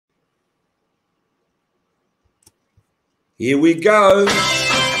Here we go.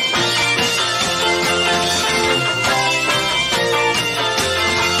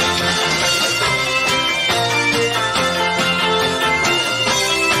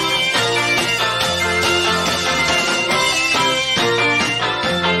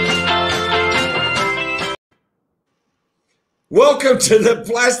 Welcome to the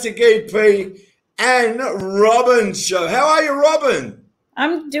Plastic EP and Robin show. How are you, Robin?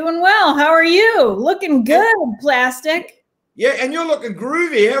 I'm doing well. How are you? Looking good, Plastic. Yeah, and you're looking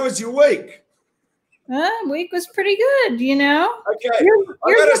groovy. How was your week? Week was pretty good, you know. Okay,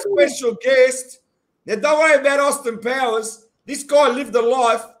 I've got a special guest. Now, don't worry about Austin Powers. This guy lived the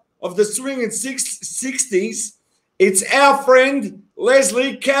life of the swinging 60s. It's our friend,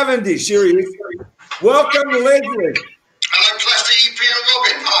 Leslie Cavendish. Here he is. Welcome, Leslie. Hello, Plastic EP and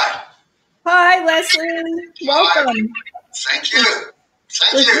Robin. Hi. Hi, Leslie. Welcome. Hi. Thank you.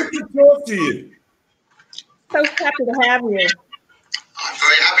 Thank you. Good to talk to you. So happy to have you. I'm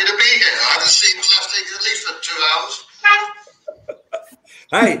very happy to be here. I haven't seen Plastic at least for 2 hours.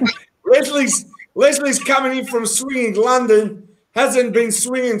 Hey, Leslie's coming in from swinging London. Hasn't been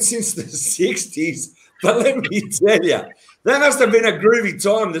swinging since the 60s. But let me tell you, that must have been a groovy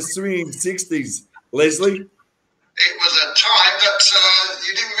time, the swinging 60s, Leslie. It was a time that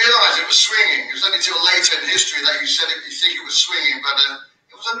you didn't realise it was swinging. It was only until later in history that you said it, you think it was swinging, but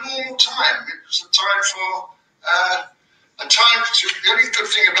it was a normal time. It was a time for the only good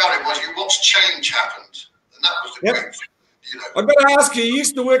thing about it was you watched change happened, and that was the great thing. You know. I've got to ask you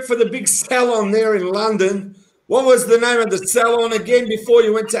used to work for the big salon there in London. What was the name of the salon again before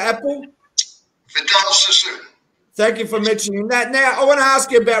you went to Apple? Vidal Sassoon. Thank you for mentioning that. Now, I want to ask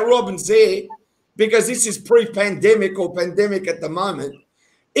you about Robin's hair, because this is pre-pandemic or pandemic at the moment.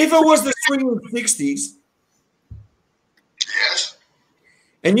 If it was the swinging 60s, yes,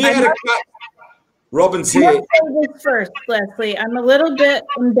 and you had to cut Robin's hair. Let's say this first, Leslie. I'm a little bit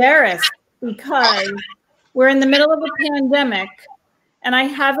embarrassed because we're in the middle of a pandemic, and I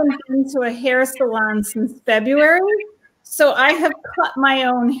haven't been to a hair salon since February, so I have cut my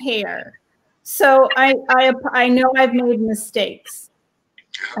own hair. So I know I've made mistakes.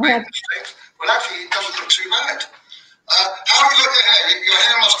 Well, actually, it doesn't look too bad. How have you got your hair? Your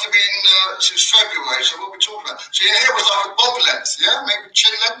hair must have been since February, so what are we talking about? So your hair was like a bob length, yeah? Maybe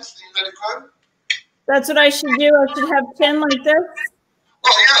chin length, you let it grow? That's what I should do. I should have chin like this.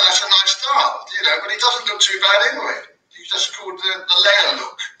 Well, yeah, that's a nice start, you know, but it doesn't look too bad anyway. You just called the layer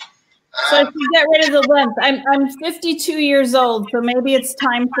look. So I should get rid of the length. I'm 52 years old, so maybe it's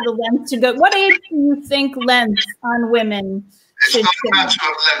time for the length to go. What age do you think length on women It's should not change? a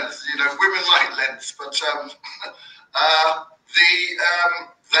matter of length, you know, women like length, but the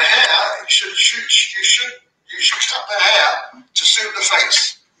hair, you should cut the hair to suit the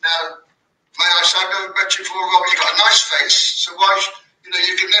face. Now, may I say, I've never met you before, Rob, you've got a nice face, so why, you know,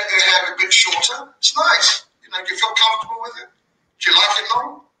 you can let your hair be a bit shorter. It's nice. You know, do you feel comfortable with it? Do you like it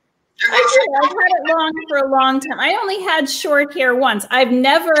long? I've had it long for a long time. I only had short hair once. I've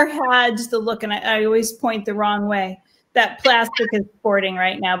never had the look, and I always point the wrong way, that Plastic is sporting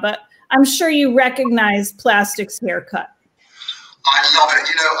right now, but I'm sure you recognize Plastic's haircut. I love it.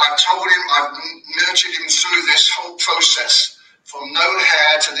 You know, I've told him, I've nurtured him through this whole process, from no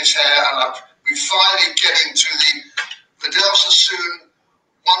hair to this hair, and we finally getting to the Vidal Sassoon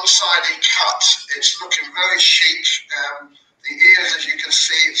one-sided cut. It's looking very chic. The ears, as you can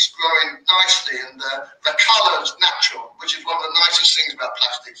see, it's growing nicely, and the colour is natural, which is one of the nicest things about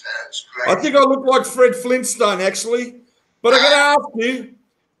Plastic's hair. It's great. I think I look like Fred Flintstone, actually. But I'm going to ask you,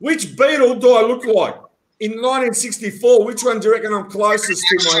 which Beatle do I look like? In 1964, which one do you reckon I'm closest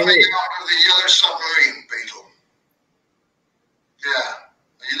to my hair? You're out of the Yellow Submarine, Beatle. Yeah.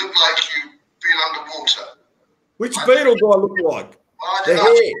 You look like you've been underwater. Which Beatle do I look like? Well, The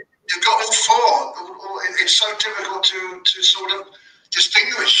hair. You've got all four. It's so difficult to sort of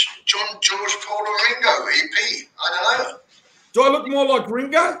distinguish. John, George, Paul, or Ringo, EP. I don't know. Do I look more like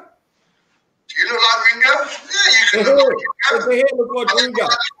Ringo? Do you look like Ringo? Yeah, you can The look hair. like Does Ringo. the hair look like Ringo?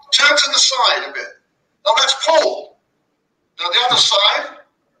 Turn to the side a bit. Oh, that's Paul. Now the other side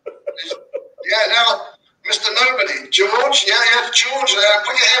is, yeah, now Mr. Nobody. George, yeah, George. Put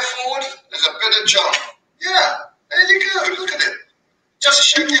your hair forward. There's a bit of John. Yeah, there you go. Look at it. Just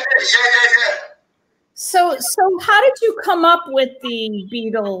shake your head. Yeah. So how did you come up with the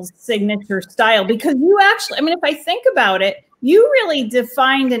Beatles signature style? Because you actually, I mean, if I think about it, you really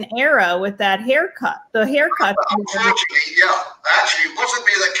defined an era with that haircut. The haircut. Unfortunately, yeah. Actually, it wasn't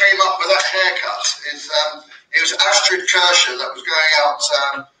me that came up with that haircut. It was Astrid Kircher that was going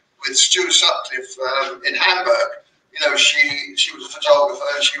out with Stu Sutcliffe in Hamburg. You know, she was a photographer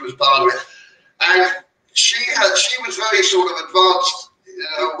and she was part of it. And she was very sort of advanced in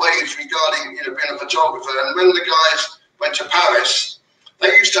her ways regarding, you know, being a photographer. And when the guys went to Paris,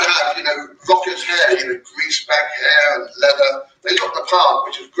 they used to have, you know, rockers' hair, you know, greased back hair and leather. They looked the part,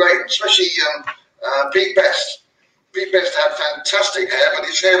 which was great, especially Pete Best. Pete Best had fantastic hair, but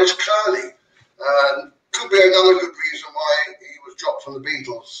his hair was curly. Could be another good reason why he was dropped from the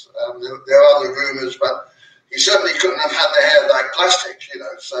Beatles. There are other rumours, but he certainly couldn't have had the hair like plastic, you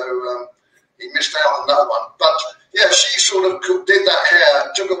know, so he missed out on that one. But yeah, she sort of did that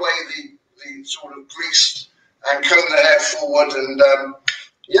hair, took away the sort of grease and combed the hair forward, and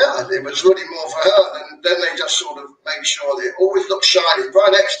yeah, it was really more for her. And then they just sort of made sure that it always looked shiny.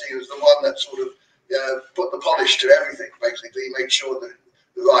 Brian Epstein was the one that sort of put the polish to everything, basically. He made sure that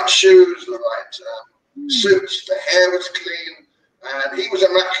the right shoes, the right suits, the hair was clean, and he was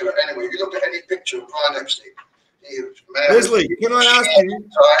immaculate. Anyway, if you look at any picture of Brian Epstein, he was married. Leslie, can I ask you?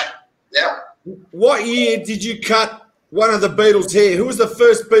 Yeah. What year did you cut one of the Beatles' hair? Who was the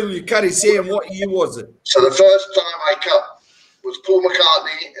first Beatle you cut his hair, and what year was it? So the first time I cut was Paul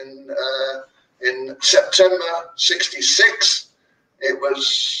McCartney in September '66. It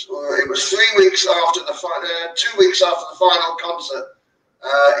was 3 weeks after 2 weeks after the final concert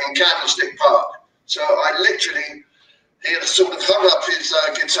in Candlestick Park. So I literally, he had sort of hung up his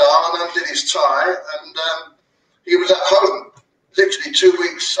guitar and undid his tie, and he was at home literally 2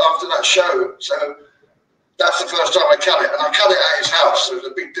 weeks after that show. So that's the first time I cut it, and I cut it at his house. There was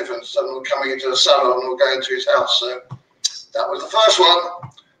a big difference than coming into the salon or going to his house. So that was the first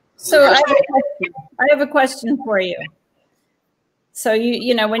one. So I have a question for you. So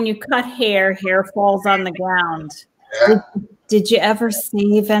you know, when you cut hair falls on the ground. Yeah. Did you ever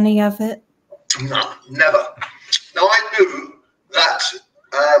save any of it? No, never. Now I knew that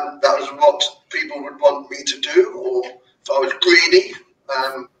that was what people would want me to do, or if I was greedy,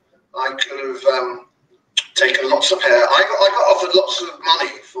 I could have taken lots of hair. I got offered lots of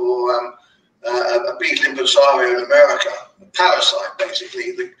money for a Beatle impresario in America, a parasite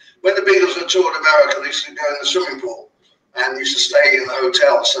basically. When the Beatles had toured America, they used to go in the swimming pool and used to stay in the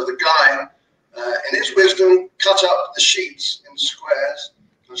hotel. So the guy, in his wisdom, cut up the sheets in squares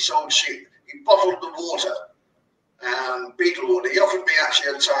and sold sheep. He bottled the water, Beatle water. He offered me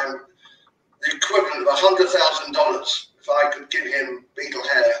actually at the time the equivalent of $100,000 if I could give him Beatle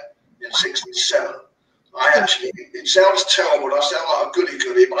hair in '67. It sounds terrible, I sound like a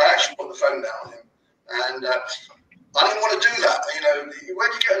goody-goody, but I actually put the phone down on him. And I didn't want to do that. You know,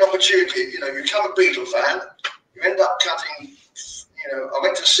 when you get an opportunity, you know, you become a Beatle fan, you end up cutting, you know, I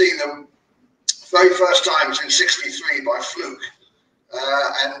went to see them very first time was in '63 by fluke.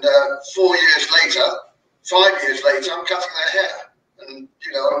 And 4 years later, 5 years later, I'm cutting their hair. And,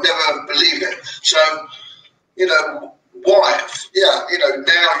 you know, I've never believed it. So, you know, why? Yeah, you know,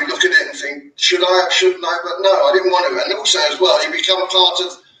 now you look at it and think, should I, shouldn't I? But no, I didn't want to. And also as well, you become part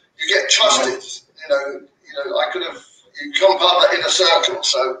of, you get trusted. You know, you become part of that inner circle.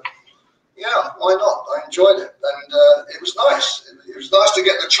 So, yeah, why not? I enjoyed it. And it was nice. It was nice to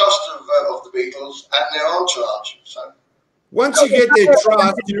get the trust of the Beatles and their entourage. So. Once you get their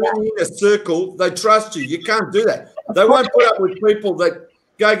trust, you're in a circle, they trust you. You can't do that. They won't put up with people that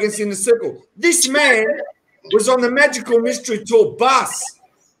go against the inner circle. This man was on the Magical Mystery Tour bus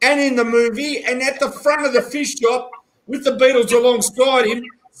and in the movie and at the front of the fish shop with the Beatles alongside him,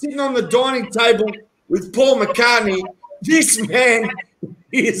 sitting on the dining table with Paul McCartney. This man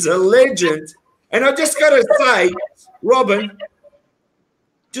is a legend. And I just got to say, Robin,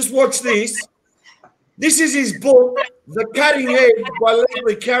 just watch this. This is his book, The Cutting Edge by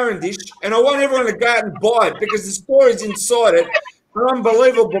Leslie Cavendish, and I want everyone to go out and buy it because the stories inside it are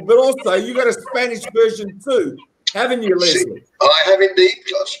unbelievable. But also, you got a Spanish version too, haven't you, Leslie? I have indeed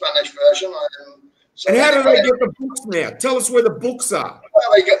got a Spanish version. And how do they get the books now? Tell us where the books are.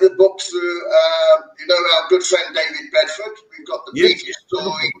 Well, they get the books through, you know, our good friend David Bedford. We've got the Beatles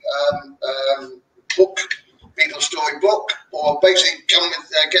Story book. Beatles Story book, or basically come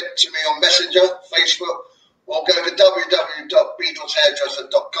get to me on Messenger, Facebook, or go to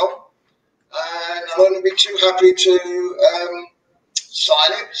www.beatleshairdresser.com, and I'll only be too happy to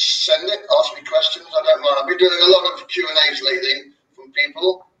sign it, send it, ask me questions. I don't mind. I've been doing a lot of Q&As lately from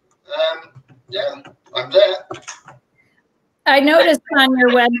people. Yeah, I'm there. I noticed on your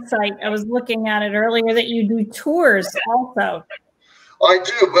website, I was looking at it earlier, that you do tours also. I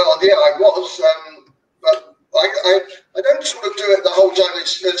do. Well, yeah, I was. But I don't sort of do it the whole time.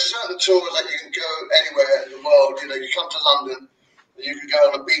 There's certain tours that you can go anywhere in the world. You know, you come to London, and you can go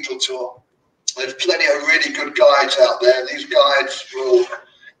on a Beatle tour. There's plenty of really good guides out there. These guides will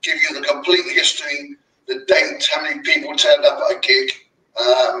give you the complete history, the date, how many people turned up at a gig,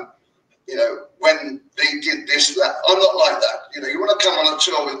 you know, when the I'm not like that. You know, you want to come on a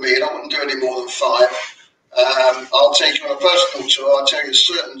tour with me, and I wouldn't do any more than 5. I'll take you on a personal tour. I'll tell you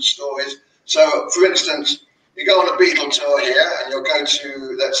certain stories. So, for instance, you go on a Beatle tour here, and you'll go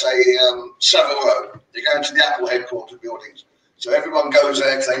to, let's say, Savile Row. You're going to the Apple headquarters buildings. So everyone goes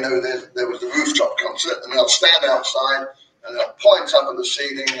there because they know there was the rooftop concert, and they'll stand outside, and they'll point up at the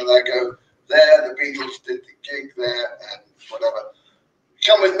ceiling, and they go, there, the Beatles did the gig there, and whatever.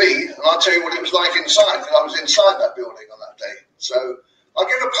 Come with me, and I'll tell you what it was like inside, because I was inside that building on that day. So I'll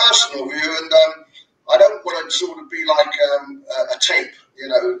give a personal view, and I don't want it to sort of be like a tape, you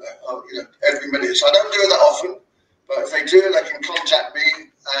know, every minute. So I don't do it that often, but if they do, they can contact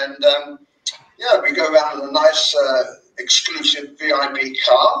me, and yeah, we go around in a nice exclusive VIP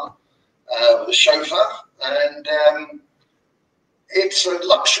car with a chauffeur, and it's a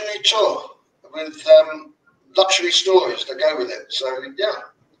luxury tour with luxury stories that go with it. So yeah.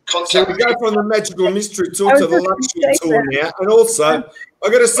 So we go from the Magical Mystery Tour to the luxury tour now, and also I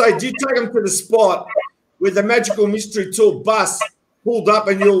got to say, do you take them to the spot where the Magical Mystery Tour bus pulled up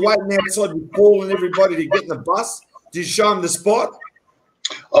and you're waiting outside with Paul and everybody to get in the bus? Do you show them the spot?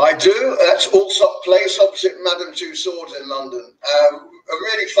 I do. That's Allsop Place opposite Madame Tussauds in London. A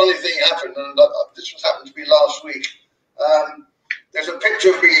really funny thing happened, and this happened to be last week. There's a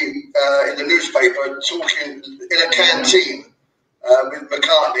picture of me in the newspaper talking in a canteen with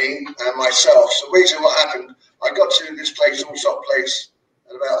McCartney and myself. So basically what happened, I got to this place, Allsop Place,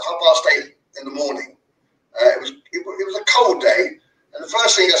 at about 8:30 in the morning. It was a cold day, and the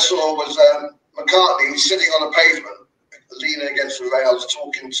first thing I saw was McCartney sitting on a pavement, leaning against the rails,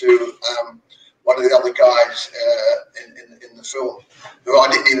 talking to one of the other guys in the film, who I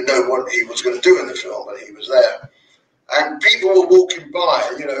didn't even know what he was going to do in the film, but he was there. And people were walking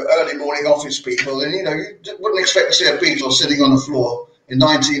by, you know, early morning office people, and, you know, you wouldn't expect to see a Beatle sitting on the floor in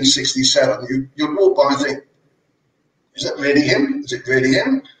 1967. You'd walk by and think, is that really him? Is it really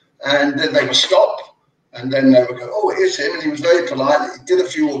him? And then they would stop, and then they would go, oh, it is him. And he was very polite. He did a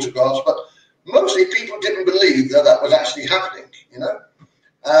few autographs, but mostly people didn't believe that that was actually happening, you know.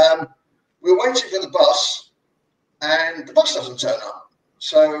 We were waiting for the bus, and the bus doesn't turn up.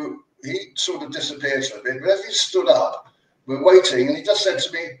 So he sort of disappeared for a bit, but as he stood up, we're waiting, and he just said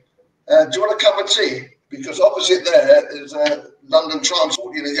to me, do you want a cup of tea? Because opposite there is London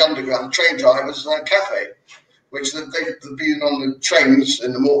Transport, you know, the underground train drivers' cafe, which they've been on the trains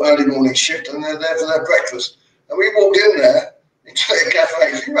in the early morning shift, and they're there for their breakfast. And we walked in there into their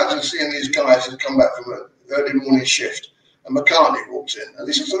cafe. Can you imagine seeing these guys who come back from an early morning shift, and McCartney walks in, and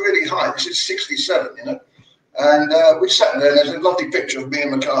this is really high, this is 67, you know. And we sat there, and there's a lovely picture of me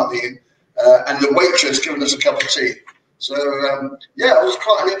and McCartney, and the waitress giving us a cup of tea. So, yeah, it was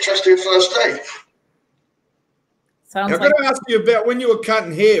quite an interesting first day. Sounds I've got to ask you about when you were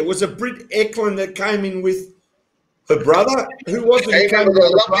cutting hair. Was it Britt Eklund that came in with her brother? Who was it? Came in with a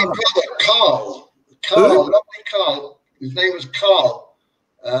lovely brother, Carl. Lovely Carl. His name was Carl.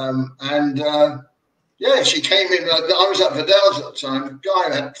 Yeah, she came in. I was at Vidal's at the time. The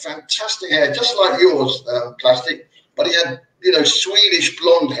guy had fantastic hair, just like yours, Plastic, but he had, you know, Swedish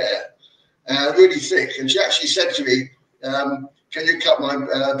blonde hair, really thick. And she actually said to me, can you cut my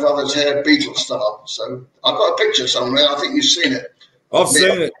brother's hair Beatles style? So I've got a picture somewhere. I think you've seen it. I've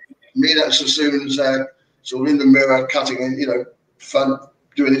seen it. Me, that's Sassoon's sort of in the mirror, cutting it, you know, fun,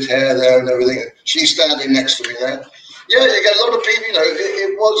 doing his hair there and everything. She's standing next to me there. Yeah, you get a lot of people, you know,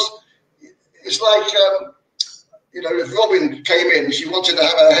 it's like, you know, if Robin came in, she wanted to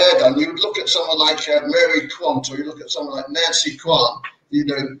have her hair done, you would look at someone like Mary Quant, or you look at someone like Nancy Kwan, you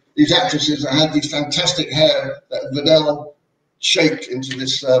know, these actresses that had these fantastic hair that Vidal shaped into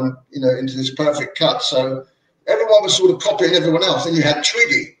this, you know, into this perfect cut. So everyone was sort of copying everyone else. Then you had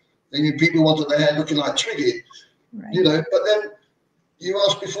Twiggy. Then people wanted their hair looking like Twiggy, right. You know. But then you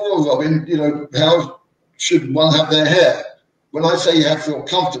asked before, Robin, you know, how should one have their hair? When I say you have to feel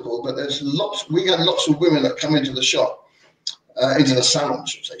comfortable, but there's lots, we had lots of women that come into the shop, into the salon, I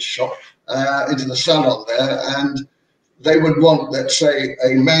should say shop, into the salon there, and they would want, let's say,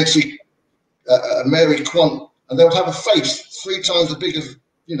 a Mary Quant, and they would have a face 3 times as big as,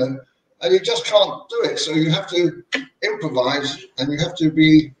 you know, and you just can't do it. So you have to improvise, and you have to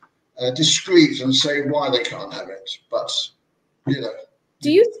be discreet and say why they can't have it. But, you know.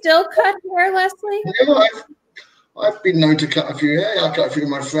 Do you still cut hair, Leslie? Yeah, I've been known to cut a few hair. I cut a few of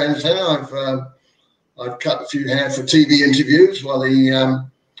my friends' hair. I've cut a few hair for TV interviews while the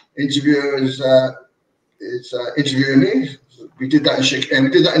interviewer is interviewing me. We did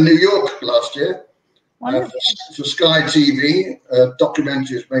that in New York last year for Sky TV. A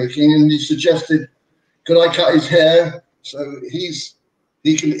documentary is making, and he suggested, could I cut his hair so he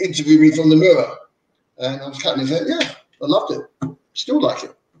can interview me from the mirror? and I was cutting his hair. Yeah, I loved it. Still like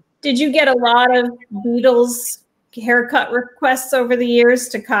it. Did you get a lot of Beatles haircut requests over the years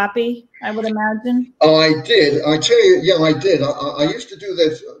to copy, I would imagine? I did. I tell you, yeah, I did. I used to do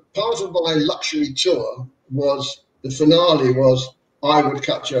this. Part of my luxury tour was, the finale was, I would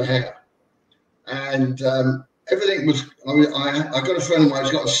cut your hair. And everything was, I got a friend of mine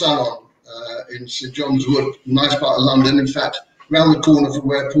who's got a salon in St John's Wood, nice part of London. In fact, round the corner from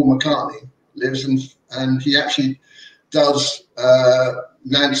where Paul McCartney lives, and he actually does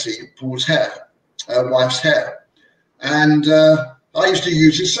Nancy, Paul's hair, wife's hair. And I used to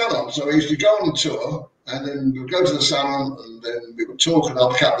use his salon. So I used to go on the tour, and then we would go to the salon, and then we would talk, and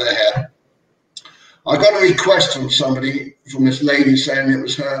I'd cut their hair. I got a request from somebody, from this lady, saying it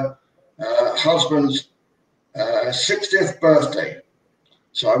was her husband's 60th birthday.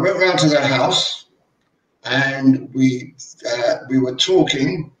 So I went round to their house, and we were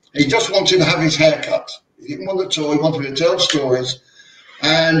talking. He just wanted to have his hair cut. He didn't want the tour. He wanted me to tell stories.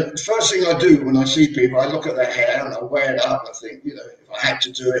 And first thing I do when I see people, I look at their hair and I weigh it up. And I think, you know, if I had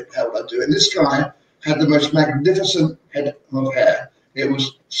to do it, how would I do it? And this guy had the most magnificent head of hair. It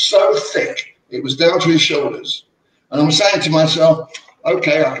was so thick. It was down to his shoulders. And I'm saying to myself,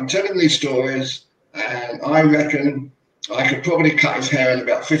 okay, I can tell him these stories, and I reckon I could probably cut his hair in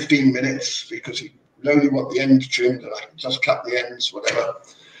about 15 minutes because he only want the ends trimmed, and I can just cut the ends, whatever.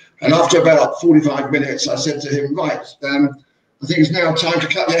 And after about 45 minutes, I said to him, right, I think it's now time to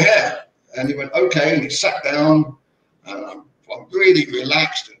cut your hair. And he went, okay, and he sat down, and I'm really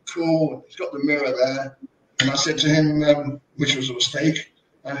relaxed and cool, and he's got the mirror there. And I said to him, which was a mistake,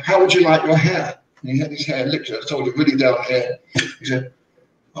 how would you like your hair? And he had his hair literally, I told him, really down here. He said,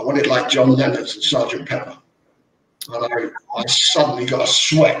 I want it like John Lennon's and Sgt. Pepper. And I suddenly got a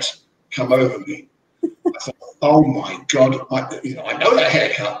sweat come over me. I thought, oh my God, I know that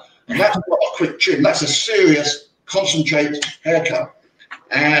haircut. And that's not a quick trim. That's a serious, concentrate haircut.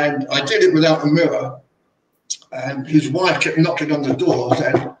 And I did it without a mirror. And his wife kept knocking on the door,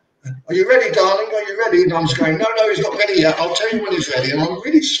 saying, are you ready, darling? Are you ready? And I was going, no, he's not ready yet. I'll tell you when he's ready. And I'm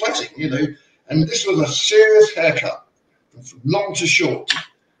really sweating, you know. And this was a serious haircut, from long to short.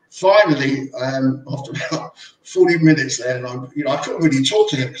 Finally, after about 40 minutes there, and I couldn't really talk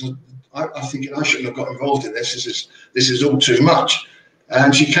to him because I'm thinking I shouldn't have got involved in this. This is all too much.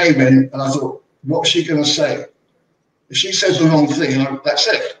 And she came in, and I thought, what's she going to say? If she says the wrong thing, that's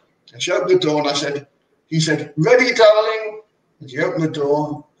it. And she opened the door, and he said, ready, darling? And she opened the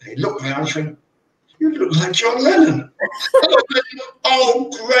door, and he looked around and said, you look like John Lennon. Oh,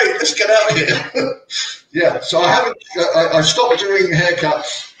 great, let's get out of here. Yeah, so I stopped doing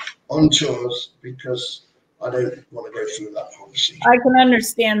haircuts on tours because I don't want to go through that whole scene. I can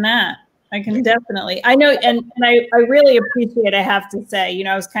understand that. I can definitely. I know, and I really appreciate, I have to say, you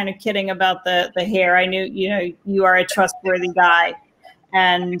know, I was kind of kidding about the hair. I knew, you know, you are a trustworthy guy.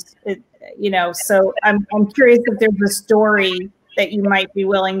 And, so I'm curious if there's a story that you might be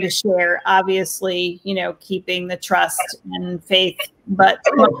willing to share, obviously, you know, keeping the trust and faith, but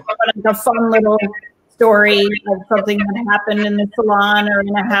like a fun little story of something that happened in the salon or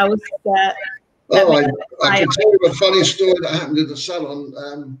in a house that I can tell you a funny story that happened in the salon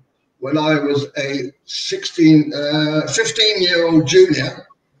when I was a 15-year-old junior,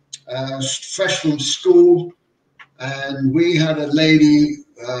 fresh from school, and we had a lady,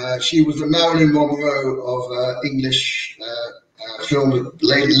 she was the Marilyn Monroe of English film,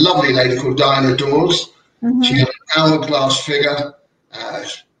 lovely lady called Diana Dawes. Mm-hmm. She had an hourglass figure,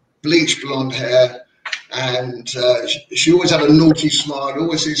 bleached blonde hair, and she always had a naughty smile,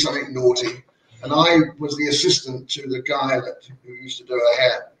 always did something naughty. And I was the assistant to the guy who used to do her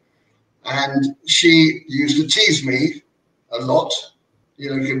hair. And she used to tease me a lot, you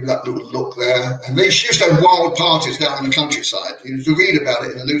know, give me that little look there. And she used to have wild parties down in the countryside. You used to read about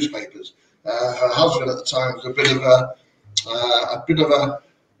it in the newspapers. Her husband at the time was a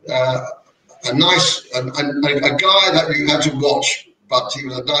guy that you had to watch, but he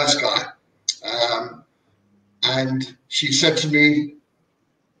was a nice guy. And she said to me,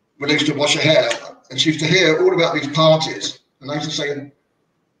 when I used to wash her hair, and she used to hear all about these parties, and I used to say,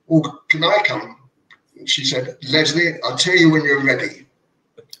 well, can I come? And she said, Leslie, I'll tell you when you're ready.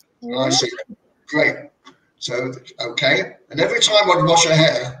 And I said, great. So, okay. And every time I'd wash her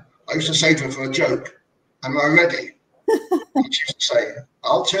hair, I used to say to her for a joke, am I ready? And she used to say,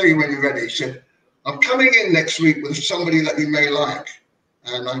 I'll tell you when you're ready. She said, I'm coming in next week with somebody that you may like.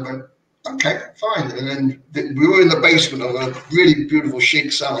 And I went, okay, fine. And then we were in the basement of a really beautiful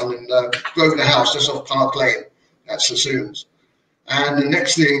chic salon in Grosvenor House, just off Park Lane at Sassoon's. And the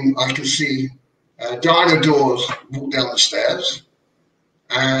next thing I could see, Diana Dawes walk down the stairs,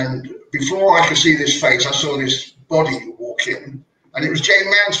 And before I could see this face, I saw this body walk in, and it was Jane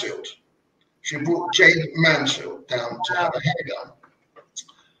Mansfield. She brought Jane Mansfield down to have a hair done.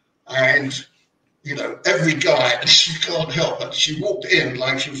 And, you know, every guy, and she can't help it, she walked in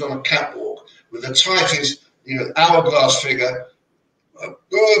like she was on a catwalk with the tightest, you know, hourglass figure,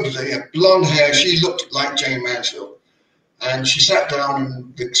 blonde hair. She looked like Jane Mansfield. And she sat down,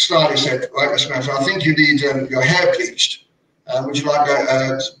 and the stylist said, right, Miss Mansfield, I think you need your hair bleached. Would you like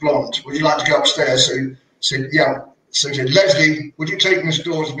blonde? Would you like to go upstairs? So he said, yeah. So he said, Leslie, would you take Miss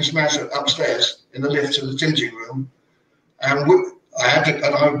Dawes, Miss Mansfield upstairs in the lift to the tinting room? And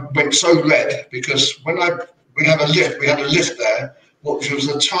I went so red because when we had a lift there, which was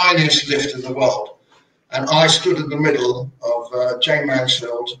the tiniest lift in the world. And I stood in the middle of Jane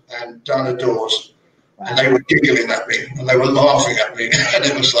Mansfield and Diana Dawes, and they were giggling at me and they were laughing at me. And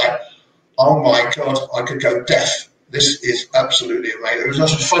it was like, oh my God, I could go deaf. This is absolutely amazing. It was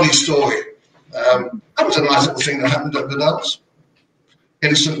just a funny story. That was a nice little thing that happened at the dance,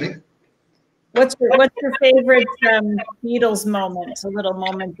 instantly. What's your favorite Beatles moment? A little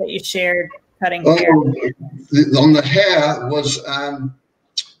moment that you shared cutting hair. On the hair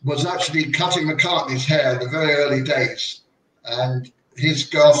was actually cutting McCartney's hair in the very early days, and his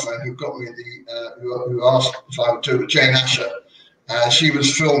girlfriend, who got me who asked if I would do it, Jane Asher. She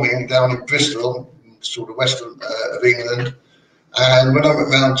was filming down in Bristol, sort of western of England, and when I went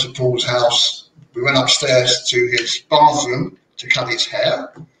round to Paul's house, we went upstairs to his bathroom to cut his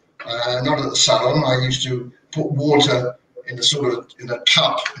hair. Not at the salon. I used to put water in a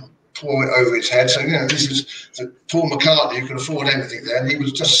cup, and pour it over his head. So, you know, this is Paul McCartney. You could afford anything there, and he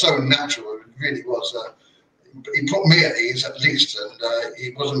was just so natural. It really was. He put me at ease at least, and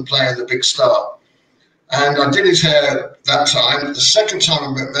he wasn't playing the big star. And I did his hair that time. The second time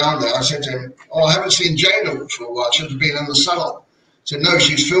I went round there, I said to him, "Oh, I haven't seen Jane for a while. She has been in the salon." He said, "No,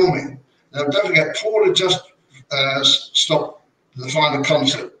 she's filming." Now, don't forget, Paul had just stopped the final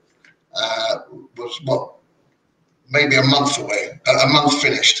concert. Was what, maybe a month away, a month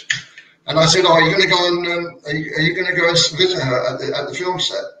finished. And I said, "Oh, are you going to go and are you going to go and visit her at the film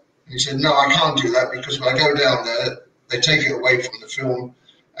set?" And he said, "No, I can't do that because when I go down there, they take it away from the film,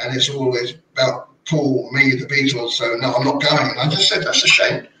 and it's always about Paul, me, the Beatles. So no, I'm not going." And I just said, "That's a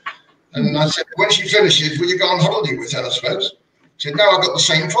shame." And I said, "When she finishes, will you go on holiday with her, I suppose?" He said, "No, I've got the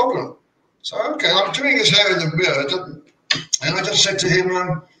same problem." So okay, I'm doing his hair in the mirror, and I just said to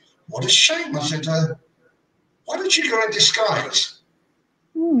him, "What a shame." I said, "Why don't you go in disguise?"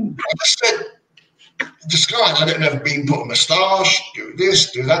 I just said, disguise. I didn't have been put a moustache, do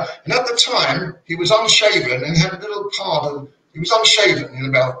this, do that. And at the time, he was unshaven and he had a little part of, he was unshaven in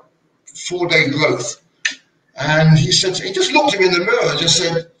about 4-day growth. And he said, he just looked at me in the mirror and just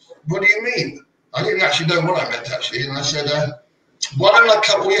said, "What do you mean?" I didn't actually know what I meant, actually. And I said, "Why don't I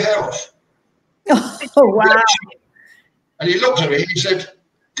cut all your hair off?" Oh, wow. And he looked at me and he said,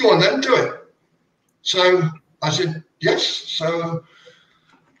 "Go on then, do it." So I said, "Yes." So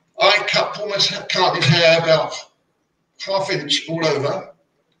I cut Paul McCartney's hair about ½ inch all over.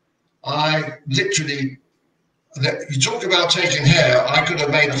 I literally, you talk about taking hair, I could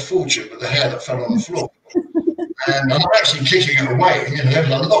have made a fortune with the hair that fell on the floor. And I'm actually kicking it away. You know, there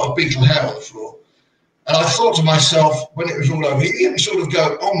was a lot of Beatle hair on the floor. And I thought to myself, when it was all over, he didn't sort of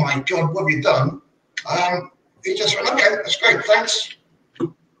go, "Oh my God, what have you done?" He just went, "Okay, that's great, thanks."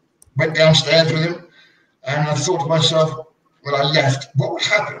 Went downstairs with him, and I thought to myself, when I left, what would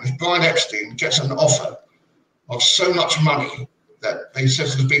happen if Brian Epstein gets an offer of so much money that they said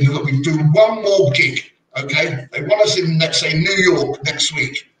to the Beatles, "Look, we do one more gig, okay? They want us in, let's say, New York next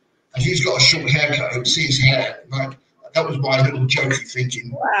week, and he's got a short haircut, and see his hair." Right? That was my little jokey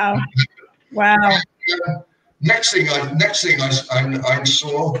thinking. Wow. Wow. Next thing I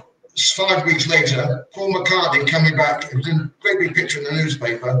saw, 5 weeks later, Paul McCartney coming back. It was a great big picture in the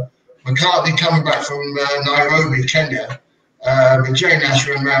newspaper. McCartney coming back from Nairobi, Kenya, with Jane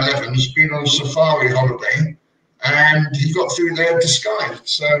Asher and Mal Evans, been on a safari holiday, and he got through there disguised.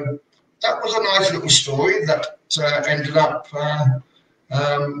 So that was a nice little story that ended up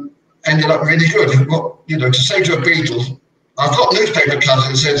really good. Well, you know, to say to a Beatle, I've got a newspaper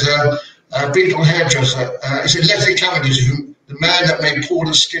cousin that says Beatle hairdresser. It said Leslie Cavendish, the man that made Paul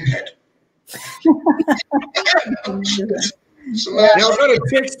a skinhead. Now I've got a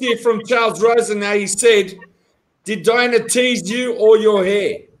text here from Charles Rosen. Now he said, "Did Diana tease you or your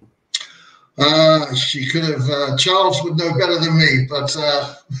hair?" She could have. Charles would know better than me, but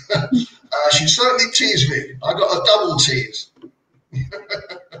she certainly teased me. I got a double tease.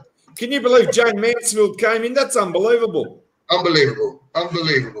 Can you believe Jane Mansfield came in? That's unbelievable. Unbelievable.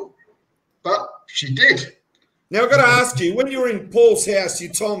 But she did. Now, I've got to ask you, when you were in Paul's house, you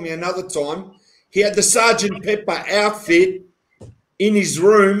told me another time, he had the Sergeant Pepper outfit in his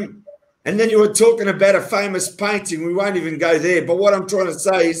room, and then you were talking about a famous painting. We won't even go there. But what I'm trying to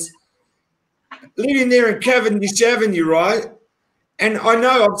say is, living there in Cavendish Avenue, right? And I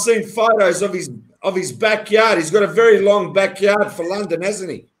know I've seen photos of his backyard. He's got a very long backyard for London,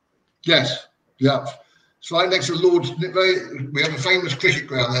 hasn't he? Yes, yeah. It's right next to Lord's. We have a famous cricket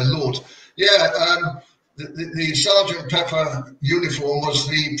ground there, Lord's. Yeah, the Sergeant Pepper uniform was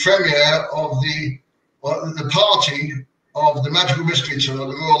the premiere of the party of the Magical Mystery Tour at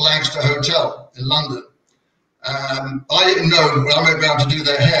the Royal Lancaster Hotel in London. I didn't know when I went round to do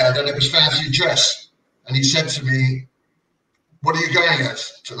their hair that it was fancy dress. And he said to me, "What are you going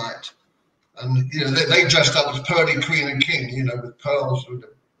as tonight?" And, you know, they dressed up as Pearly Queen and King, you know, with pearls.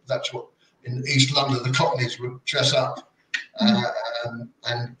 That's what in East London the Cockneys would dress up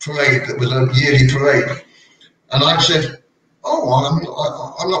and parade. It was a yearly parade. And I said,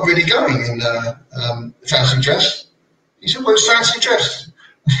 "Oh, I'm not really going in fancy dress." He said, "Well, it's fancy dress."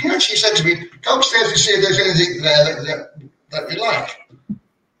 He actually said to me, "Go upstairs and see if there's anything there that you like."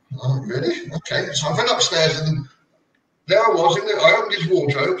 Oh, really? Okay. So I went upstairs and there I was. I opened his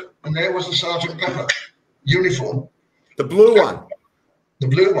wardrobe and there was the Sergeant Pepper uniform. The blue one. The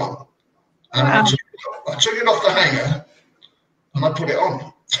blue one. And I took it off the hanger and I put it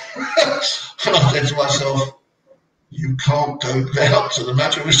on. And I said to myself, "You can't go down to the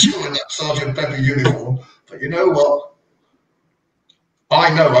Magical Mystery in that Sergeant Pepper uniform." But you know what? I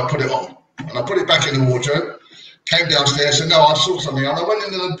know I put it on. And I put it back in the wardrobe, came downstairs, and no, I saw something. And I went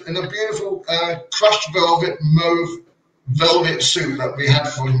in a beautiful crushed mauve velvet suit that we had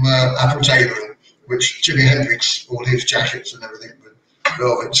from Apple Tailoring, which Jimi Hendrix, all his jackets and everything with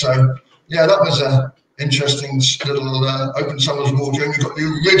velvet. So, yeah, that was an interesting little open summer's wardrobe. We got the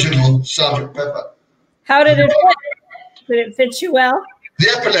original Sergeant Pepper. How did it fit? Did it fit you well? The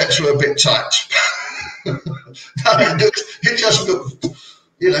epaulets were a bit tight. It just looked,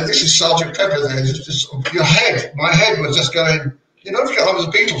 you know, this is Sergeant Pepper there. It's just your head. My head was just going, you know, I was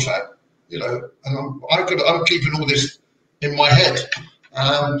a Beatles fan, you know, and I'm keeping all this in my head.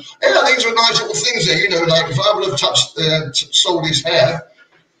 Yeah, these were nice little things there, you know, like if I would have touched sold his hair,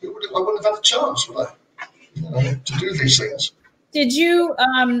 I wouldn't have had a chance, would I? You know, to do these things. Did you,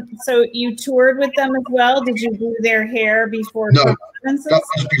 so you toured with them as well? Did you do their hair before? No, that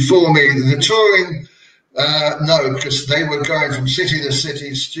was before me. The touring, no, because they were going from city to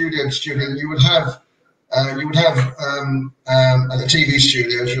city, studio to studio. You would have at the TV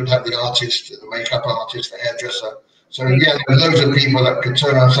studios, you would have the artist, the makeup artist, the hairdresser. So yeah, there were loads of people that could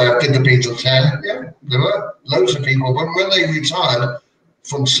turn around and say, "I did the Beatles' hair." Yeah, there were loads of people. But when they retired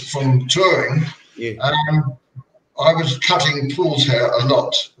from touring, I was cutting Paul's hair a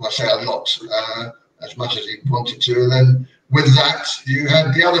lot. Well, I say a lot, as much as he wanted to. And then with that, you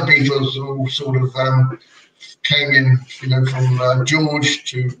had the other Beatles all sort of came in, you know, from George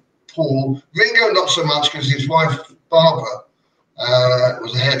to Paul. Ringo, not so much, because his wife, Barbara,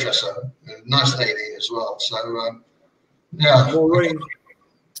 was a hairdresser, a nice lady as well. So, yeah. Maureen.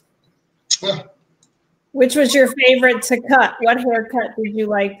 Yeah. Which was your favorite to cut? What haircut did you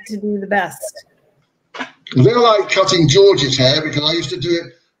like to do the best? I like cutting George's hair because I used to do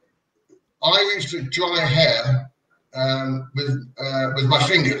it. I used to dry hair with my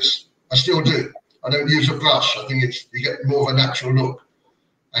fingers. I still do. I don't use a brush. I think you get more of a natural look.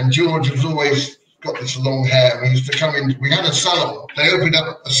 And George has always got this long hair. We used to come in. We had a salon. They opened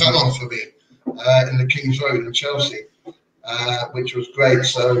up a salon for me in the King's Road in Chelsea, which was great.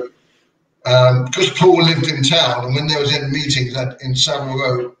 So because Paul lived in town, and when there was any meetings in Savile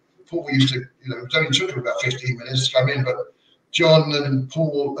Row, Paul used to, you know, it only took him about 15 minutes to come in, but John and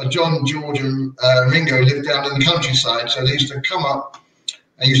Paul, John, George and Ringo lived down in the countryside, so they used to come up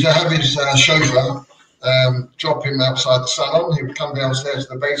and used to have his chauffeur drop him outside the salon. He would come downstairs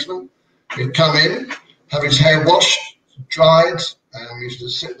to the basement. He'd come in, have his hair washed, dried, and we used to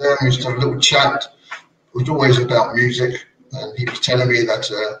sit there and we used to have a little chat. It was always about music, and he was telling me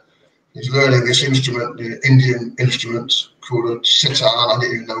that he's learning this instrument, the Indian instrument called a sitar. I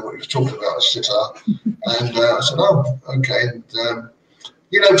didn't even know what he was talking about, a sitar. And I said, "Oh, okay." And,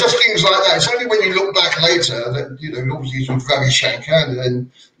 you know, just things like that. It's only when you look back later that, you know, obviously he's with Ravi Shankar, and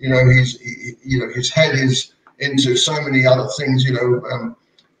then, you know, his head is into so many other things, you know,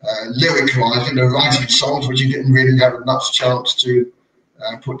 lyric-wise, you know, writing songs which he didn't really have much chance to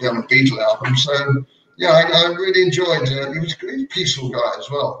put down a Beatle album. So, yeah, I really enjoyed it. He was a peaceful guy as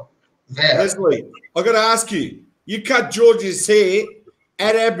well. There. Leslie, I've got to ask you, you cut George's hair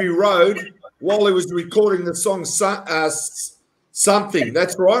at Abbey Road while he was recording the song Something,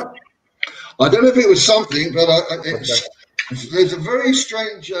 that's right? I don't know if it was something, but there's a very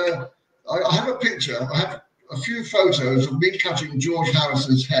strange. I have a picture. I have a few photos of me cutting George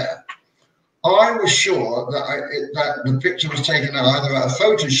Harrison's hair. I was sure that the picture was taken either at a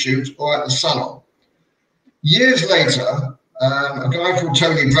photo shoot or at the salon. Years later, a guy called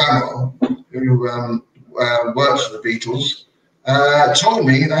Tony Bramwell, who works for the Beatles, told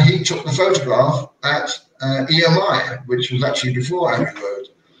me that he took the photograph at EMI, which was actually before Abbey Road.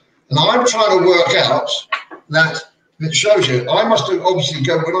 And I'm trying to work out that it shows you. I must have obviously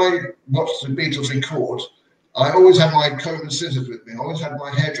when I watched the Beatles record, I always had my comb and scissors with me. I always had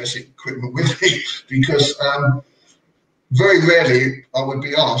my hairdressing equipment with me because very rarely I would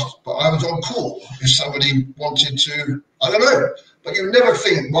be asked, but I was on call if somebody wanted to, I don't know. But you never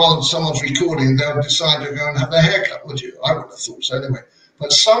think while someone's recording, they'll decide to go and have their hair cut, would you? I would have thought so anyway.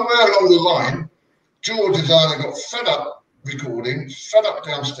 But somewhere along the line, George has either got fed up recording, fed up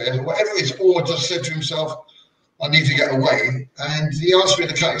downstairs, or whatever it is, or just said to himself, I need to get away. And he asked me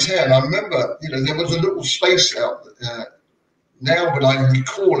to cut his hair. And I remember, there was a little space out now, but I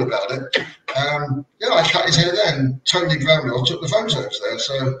recall about it. I cut his hair there, and Tony Bramwell took the photos there.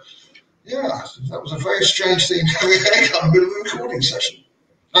 So, yeah, that was a very strange thing having a haircut in the middle of a recording session.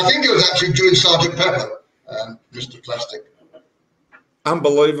 I think it was actually during Sergeant Pepper, Mr. Plastic.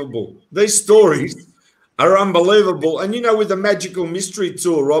 Unbelievable. These stories are unbelievable. And, with the Magical Mystery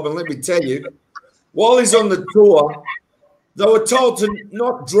Tour, Robin, let me tell you, while he's on the tour, they were told to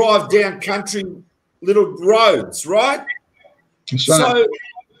not drive down country little roads, right? So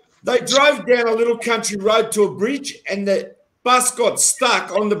they drove down a little country road to a bridge, and the bus got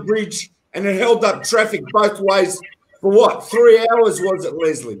stuck on the bridge, and it held up traffic both ways for what, 3 hours was it,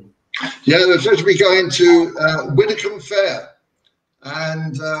 Leslie? Yeah, they were supposed to be going to Widdicombe Fair.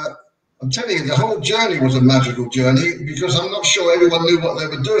 And I'm telling you, the whole journey was a magical journey because I'm not sure everyone knew what they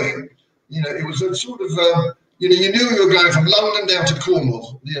were doing. It was a sort of, you knew you were going from London down to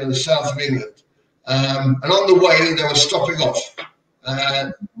Cornwall, the south of England. And on the way, they were stopping off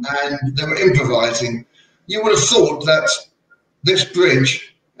and they were improvising. You would have thought that this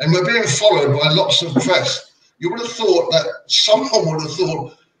bridge, and we're being followed by lots of press, you would have thought that someone would have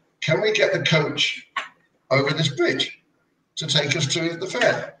thought, can we get the coach over this bridge to take us to the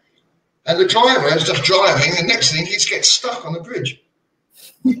fair? And the driver is just driving, and next thing he gets stuck on the bridge.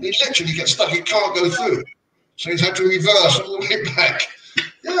 He literally gets stuck, he can't go through. So he's had to reverse all the way back.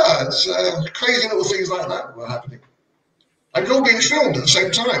 Yeah, it's crazy little things like that were happening. And it's all being filmed at the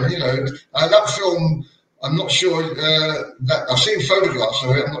same time, that film, I'm not sure that I've seen photographs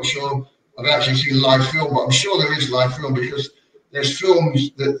of it. I'm not sure I've actually seen live film, but I'm sure there is live film because there's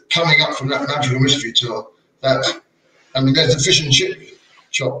films that coming up from that Magical Mystery Tour that, there's the fish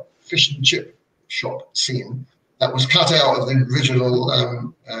and chip shop scene that was cut out of the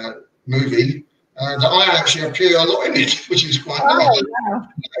original movie. That I actually appear a lot in it, which is quite nice. Wow.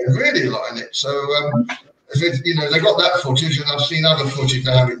 Really a lot in it. So, they got that footage, and I've seen other footage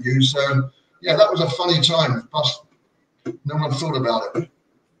they haven't used. So, yeah, that was a funny time. But no one thought about it.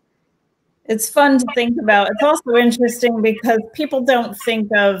 It's fun to think about. It's also interesting because people don't think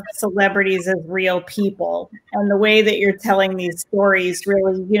of celebrities as real people. And the way that you're telling these stories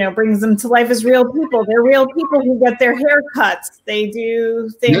really, brings them to life as real people. They're real people who get their hair cuts. They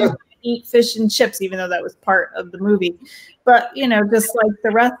do things. Yeah. Eat fish and chips, even though that was part of the movie, but just like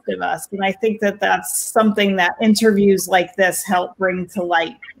the rest of us. And I think that that's something that interviews like this help bring to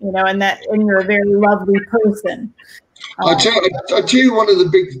light, and you're a very lovely person. I'll tell you one of the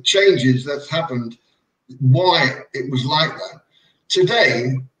big changes that's happened, why it was like that.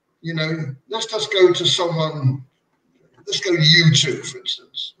 Today, let's just go to someone, let's go to U2, for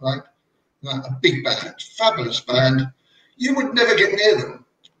instance, right? A big band, fabulous band. You would never get near them.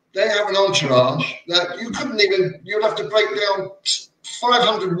 They have an entourage that you couldn't even, you'd have to break down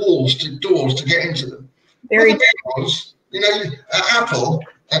 500 walls to doors to get into them. Very was, at Apple,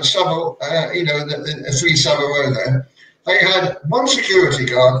 at Savile, the 3 Savile Row there, they had one security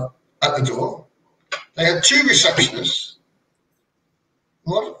guard at the door. They had 2 receptionists.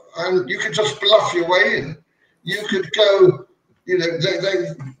 And you could just bluff your way in. You could go, they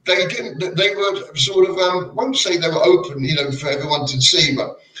didn't, they were sort of, won't say they were open, for everyone to see,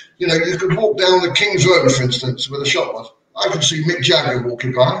 but, you could walk down the King's Road, for instance, where the shop was. I could see Mick Jagger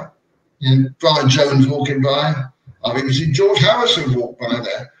walking by, Brian Jones walking by. I could see George Harrison walk by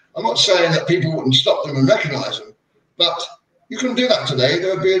there. I'm not saying that people wouldn't stop them and recognise them, but you couldn't do that today.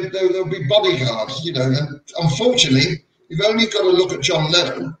 There'll be bodyguards, and unfortunately, you've only got to look at John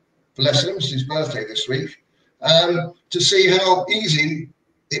Lennon, bless him, it's his birthday this week, to see how easy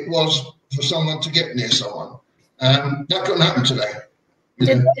it was for someone to get near someone. That couldn't happen today.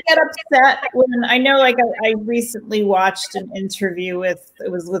 Did they get upset when, I know, like I recently watched an interview with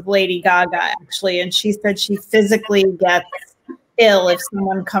Lady Gaga actually, and she said she physically gets ill if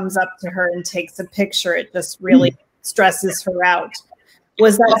someone comes up to her and takes a picture. It just really stresses her out.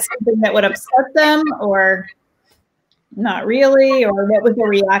 Was that something that would upset them, or not really? Or what was the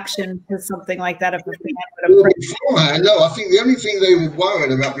reaction to something like that if a fan would approach? Beforehand, no, I think the only thing they were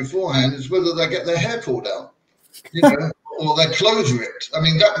worried about beforehand is whether they get their hair pulled out, you know, or their clothes ripped. I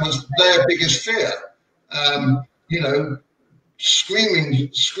mean, that was their biggest fear. You know,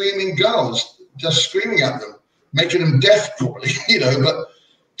 screaming girls, just screaming at them, making them deaf probably, you know, but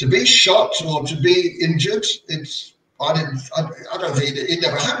to be shot or to be injured, I don't think it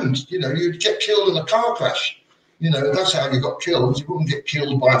never happened. You know, you'd get killed in a car crash. You know, that's how you got killed. You wouldn't get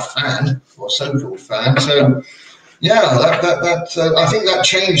killed by a fan or so-called fan. So, yeah, I think that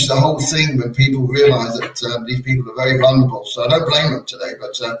changed the whole thing when people realised that these people are very vulnerable. So I don't blame them today.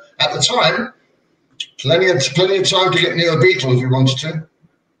 But at the time, plenty of time to get near the Beatles if you wanted to.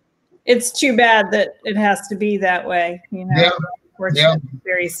 It's too bad that it has to be that way. You know, yeah.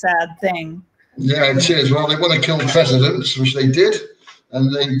 Very sad thing. Yeah, it is. Well, they want to kill presidents, which they did,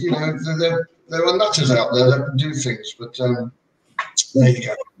 and they, you know, there are nutters out there that can do things. But there you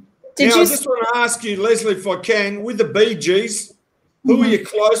go. I just want to ask you, Leslie, if I can, with the Bee Gees, who are you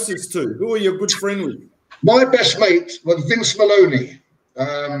closest to? Who are you a good friend with? My best mate was Vince Maloney.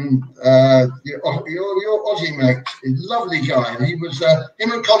 Your Aussie mate, lovely guy. He was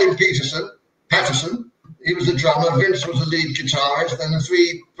him and Colin Patterson. He was the drummer. Vince was the lead guitarist, and the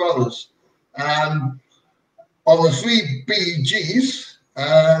three brothers. On the three Bee Gees,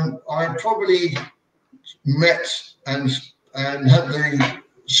 I probably met and had the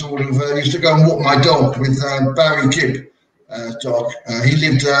sort of used to go and walk my dog with Barry Gibb dog. He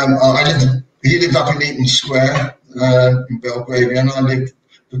lived up in Eaton Square in Belgravia, and I lived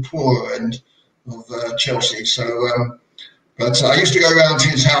the poorer end of Chelsea. So, but I used to go around to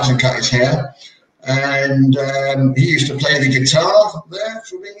his house and cut his hair. And he used to play the guitar there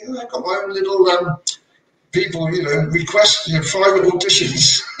for me. You know, I got my own little people, you know, requests, you know, private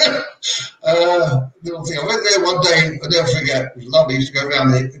auditions. Little thing. I went there one day, I'll never forget. It was lovely. I used to go around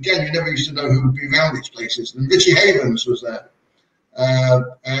there. Again, you never used to know who would be around these places. And Richie Havens was there.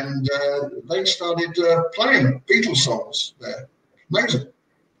 And they started playing Beatles songs there. Amazing.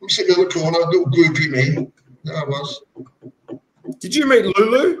 I'm sitting in the corner, a little groupie me. There I was. Did you meet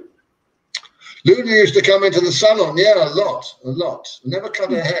Lulu? Lulu used to come into the salon, yeah, a lot. I never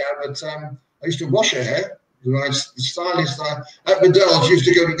cut her hair, but I used to wash her hair. The stylist at Bedell's used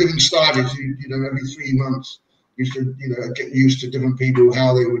to go to different stylists, you know, every 3 months. Used to, you know, get used to different people,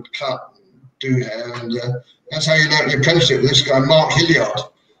 how they would cut and do hair. And that's how you learn your apprenticeship with this guy, Mark Hilliard.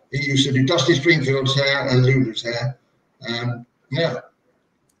 He used to do Dusty Springfield's hair and Lulu's hair. Yeah.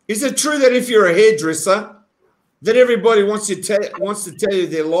 Is it true that if you're a hairdresser, that everybody wants to tell you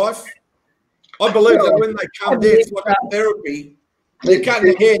their life? I believe that when they come there, it's like a therapy. They're cutting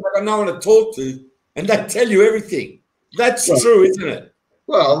their hair, they got no one to talk to, and they tell you everything. That's true, isn't it?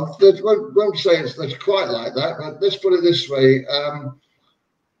 Well, I won't say it's quite like that, but let's put it this way.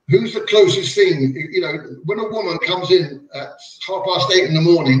 Who's the closest thing? You know, when a woman comes in at 8:30 in the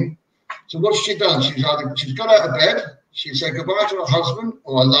morning, so what's she done? She's got out of bed, she said goodbye to her husband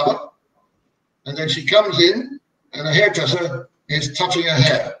or her lover, and then she comes in, and the hairdresser is touching her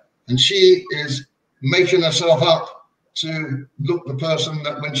hair. And she is making herself up to look the person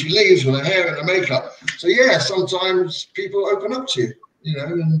that when she leaves with her hair and her makeup. So yeah, sometimes people open up to you, you know,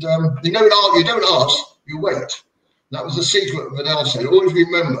 and you don't ask, you wait. That was the secret that Adele said. Always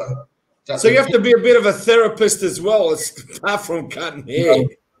remember that. So you have to be a bit of a therapist as well, apart from cutting hair.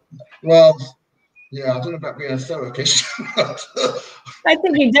 Well, yeah, I don't know about being a therapist. I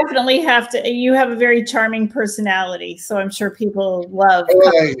think you definitely have to. You have a very charming personality, so I'm sure people love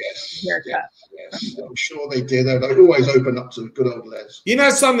haircut. Yes, I'm sure they do. They always open up to good old Les. You know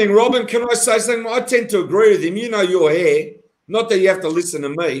something, Robin? Can I say something? I tend to agree with him. You know your hair. Not that you have to listen to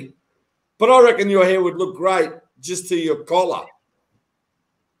me, but I reckon your hair would look great just to your collar.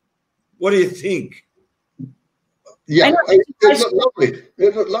 What do you think? Yeah, it looked lovely.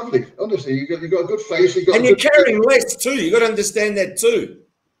 It looked lovely. Honestly, you got a good face. And you're carrying less too. You got to understand that too.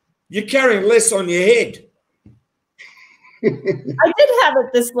 You're carrying less on your head. I did have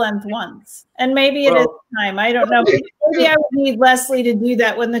it this length once, and maybe it is time. I don't know. Maybe I would need Leslie to do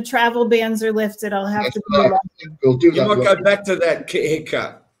that when the travel bans are lifted. I'll have to do that. We'll do that. You might go back to that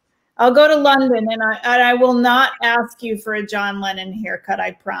haircut. I'll go to London, and I will not ask you for a John Lennon haircut.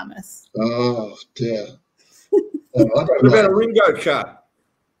 I promise. Oh dear. What about a Ringo cut?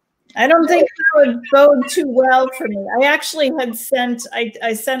 I don't think that would bode too well for me. I actually had sent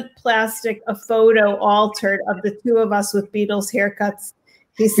I sent Plastic a photo altered of the two of us with Beatles haircuts.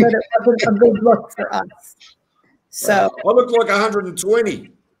 He said it wasn't a good look for us. So I look like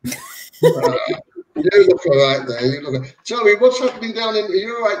 120. You look all right there. You look. Tell me, what's happening down in? Are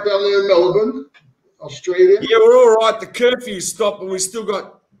you all right down there in Melbourne, Australia? Yeah, we're all right. The curfew stopped, but we still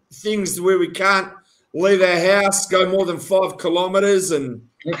got things where we can't leave our house, go more than 5 kilometres, and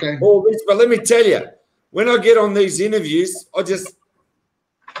all this. But let me tell you, when I get on these interviews, I just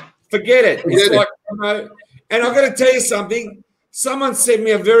forget it. It's like, you know, and I've got to tell you something. Someone sent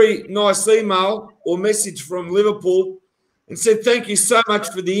me a very nice email or message from Liverpool and said, thank you so much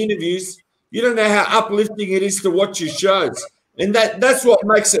for the interviews. You don't know how uplifting it is to watch your shows. And that's what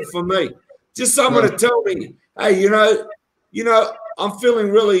makes it for me. Just someone to tell me, hey, you know, I'm feeling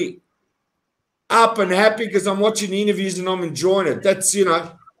really up and happy because I'm watching the interviews and I'm enjoying it. That's, you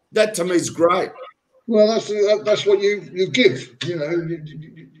know, that to me is great. Well, that's what you give. You know,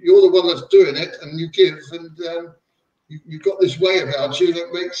 you're the one that's doing it, and you give, and you've got this way about you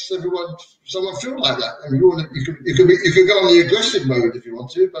that makes someone feel like that. I mean, you can go on the aggressive mode if you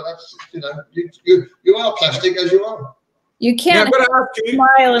want to, but that's, you know, you are Plastic as you are. You can't now, I've got to ask you,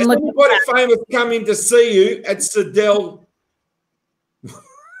 smile and has look anybody famous come in to see you at Sidell?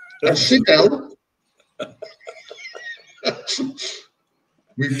 At Sidell?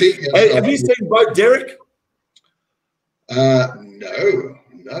 Repeat yourself. Have you seen Bo Derek? No.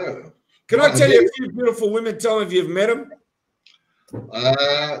 Can I tell you a few beautiful women? Tell me if you've met them.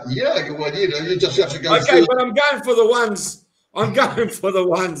 Yeah, well, you know, you just have to go. Okay, but I'm going for the ones. I'm going for the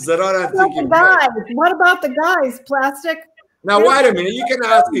ones that I don't think you've guys? met. What about the guys, Plastic? Now wait a minute. You can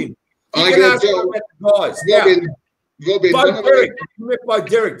ask him. You can ask him about the guys. Robin, Bo Derek. You met Bo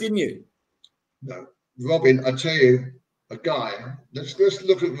Derek, didn't you? No, Robin. I tell you, a guy. Let's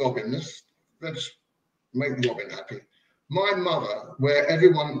look at Robin. Let's make Robin happy. My mother, where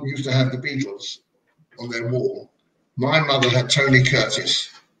everyone used to have the Beatles on their wall, my mother had Tony Curtis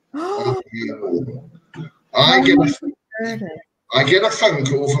on her wall. I get a phone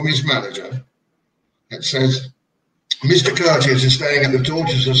call from his manager that says, Mr. Curtis is staying at the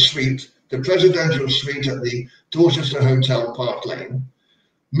Dorchester Suite, the presidential suite at the Dorchester Hotel, Park Lane.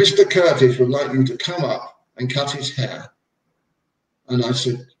 Mr. Curtis would like you to come up and cut his hair. And I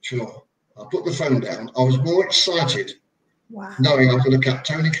said, sure. I put the phone down. I was more excited knowing I was going to cut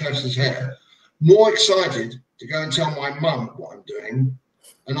Tony Curtis's hair, more excited to go and tell my mum what I'm doing.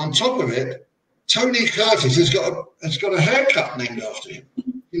 And on top of it, Tony Curtis has got a haircut named after him.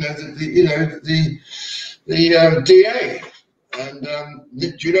 You know, the DA. And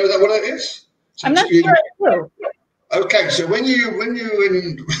do you know what it is? So I'm not sure I do. Okay, so when you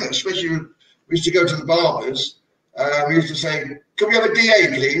especially we used to go to the barbers, we used to say, "Can we have a DA,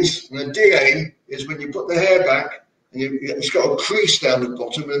 please?" And a DA is when you put the hair back and it's got a crease down the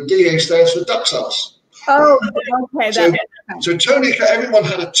bottom, and DA stands for duck's ass. Oh, okay. So everyone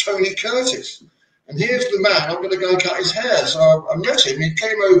had a Tony Curtis, and here's the man. I'm going to go and cut his hair. So I met him. He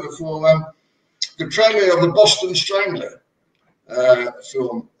came over for the premiere of the Boston Strangler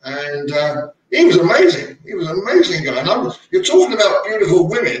film, and he was amazing. He was an amazing guy. And you're talking about beautiful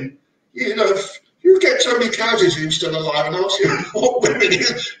women. You know, if you get Tony Curtis who's still alive and ask him what women,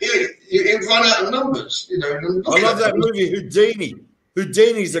 he'd run out of numbers. You know. I love that movie, Houdini.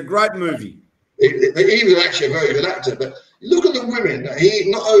 Houdini's a great movie. He was actually a very good actor, but look at the women that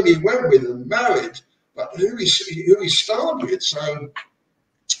he not only went with and married, but who he starred with. So,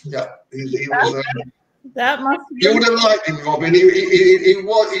 yeah, he was. That must. You would have liked him, Robin. He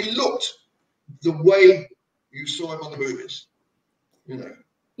looked the way you saw him on the movies. You know.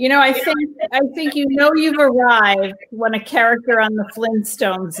 You know, I think you've arrived when a character on the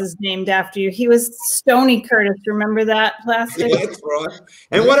Flintstones is named after you. He was Stoney Curtis. Remember that, Plastic? Yeah, that's right.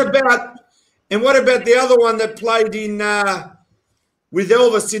 And what about the other one that played in with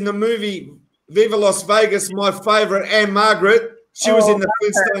Elvis in the movie Viva Las Vegas? My favorite, Anne Margaret. She was in the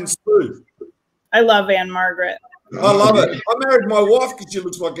Flintstones too. I love Anne Margaret. I love it. I married my wife because she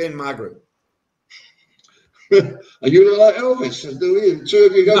looks like Anne Margaret. Are you like Elvis? Do we? Two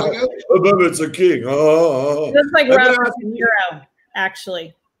of you go together? It's a king. Looks like Robert De Niro,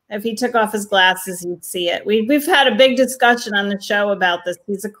 actually. If he took off his glasses, you'd see it. We've had a big discussion on the show about this.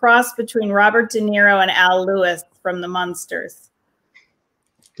 He's a cross between Robert De Niro and Al Lewis from the Munsters.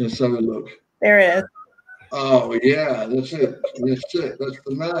 Let's have a look. There it is. Oh, yeah, that's it. That's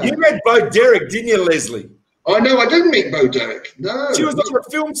the man. You met Bo Derek, didn't you, Leslie? Oh, no, I didn't meet Bo Derek. No. She was on a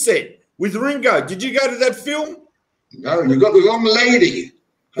film set with Ringo. Did you go to that film? No, you got the wrong lady.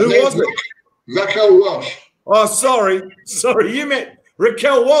 Who was it? Raquel Welch. Oh, sorry. You met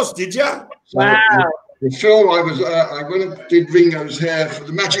Raquel Walsh, did you? So Wow. the film I went and did Ringo's hair for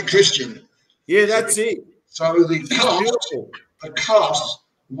the Magic Christian. Yeah, that's it. So the Beautiful. cast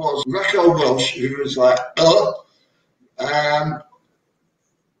was Raquel Welch, who was like,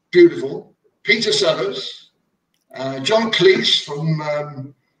 beautiful. Peter Sellers, John Cleese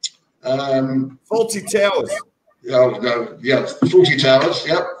from Faulty Towers. Faulty Towers.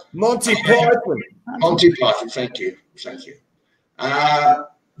 Yep. Monty Python. Monty Python. Thank you.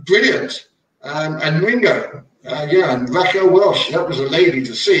 Brilliant. And Ringo. And Raquel Welch. That was a lady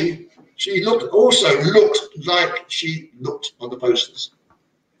to see. She looked like she looked on the posters.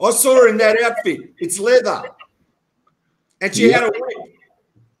 I saw her in that outfit. It's leather. And she had a whip.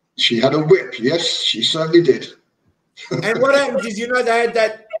 She had a whip, yes, she certainly did. And what happened is, they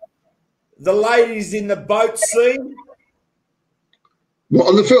had the ladies in the boat scene. What,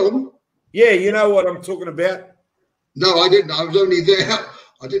 on the film? Yeah, you know what I'm talking about. No, I didn't. I was only there.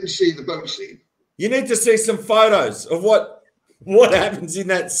 I didn't see the boat scene. You need to see some photos of what happens in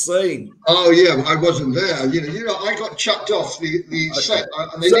that scene. Oh yeah, I wasn't there. I got chucked off the set.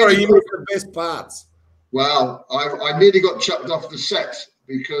 Sorry, you missed the best parts. Well, I nearly got chucked off the set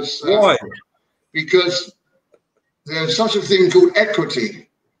because why? Because there's such a thing called equity,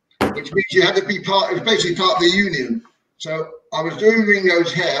 which means you had to be basically part of the union. So I was doing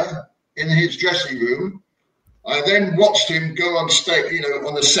Ringo's hair in his dressing room. I then watched him go on stage,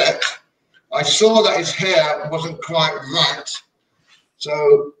 on the set. I saw that his hair wasn't quite right.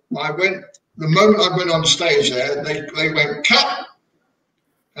 So the moment I went on stage there, they went, cut.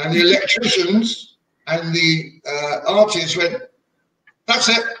 And the electricians and the artists went, that's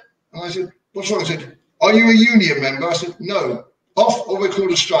it. And I said, what's wrong? I said, are you a union member? I said, no, off or we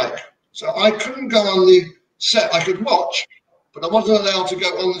call a strike. So I couldn't go on the set. I could watch, but I wasn't allowed to go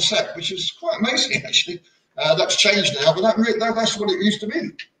on the set, which is quite amazing, actually. That's changed now, but that's what it used to be.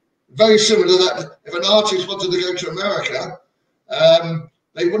 Very similar to that. If an artist wanted to go to America,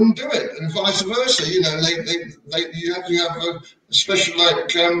 they wouldn't do it, and vice versa. You have to have a special,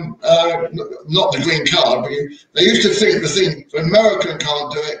 not the green card, but they used to think if an American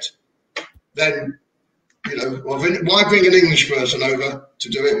can't do it, then why bring an English person over to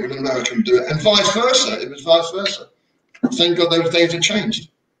do it when an American do it, and vice versa. It was vice versa. Thank God those days have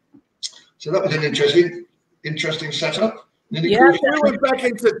changed. So that was an interesting setup. Yeah, we went back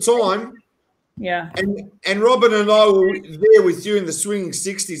into time. Yeah. And Robin and I were there with you in the swinging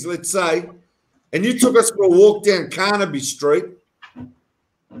 60s, let's say, and you took us for a walk down Carnaby Street,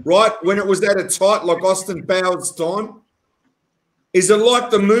 right, when it was at its height, like Austin Powers' time. Is it like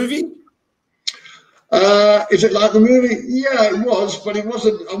the movie? Is it like the movie? Yeah, it was, but it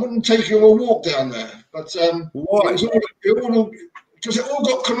wasn't. I wouldn't take you on a walk down there. But why? Because it all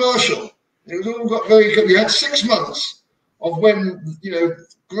got commercial. It all got very good. You had 6 months of when,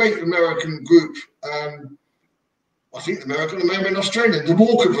 great American group, I think American, maybe in Australia, the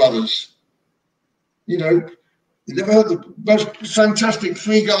Walker Brothers. You never heard the most fantastic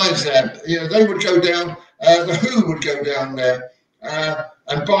three guys there. They would go down, the Who would go down there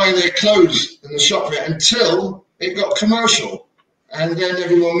and buy their clothes in the shop there until it got commercial. And then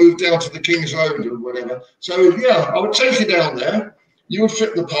everyone moved down to the King's Road or whatever. So, yeah, I would take you down there. You would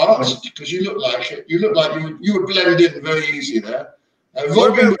fit the part because you look like it. You look like you would blend in very easy there.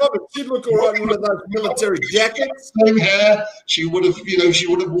 Robin, she'd look all right in one of those military jackets. Same hair. She would have,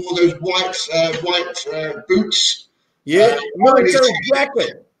 wore those white boots. Yeah, military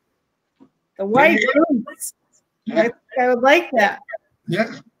jacket. The white boots. Yeah. I would like that.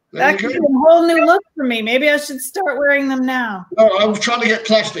 Yeah. That could be a whole new look for me. Maybe I should start wearing them now. No, I was trying to get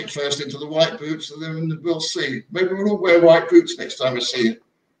plastic first into the white boots, and then we'll see. Maybe we'll all wear white boots next time I see you.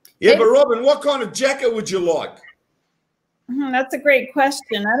 Yeah, but Robin, what kind of jacket would you like? That's a great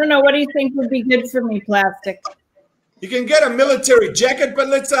question. I don't know. What do you think would be good for me, Plastic? You can get a military jacket, but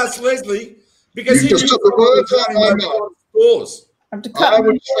let's ask Leslie because you just took the words out of my mouth. Stores. I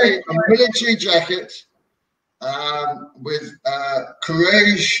would say a military jacket with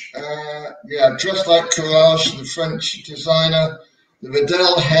Courage, dressed like Courage, the French designer, the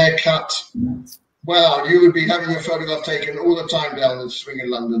Vidal haircut. Wow, you would be having your photograph taken all the time down the swing in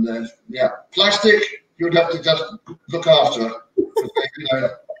London there. Yeah, Plastic, you'd have to just look after her.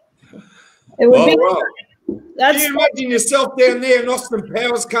 It would be. Wow. Can you imagine yourself down there and Austin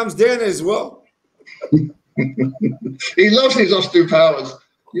Powers comes down as well? He loves his Austin Powers.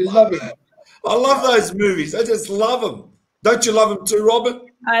 You love it. I love those movies. I just love them. Don't you love them too, Robert?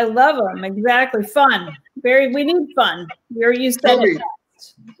 I love them. Exactly. Fun. We need fun. You said it.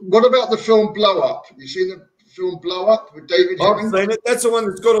 What about the film Blow Up? You seen the film Blow Up with David Hemming? I've seen it. That's the one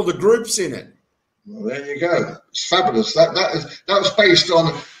that's got all the groups in it. Well, there you go. It's fabulous. That was based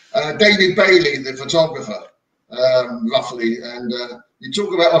on David Bailey, the photographer, roughly. And you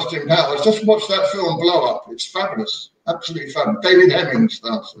talk about Austin Powers. Just watch that film Blow Up. It's fabulous. Absolutely fabulous. David Hemming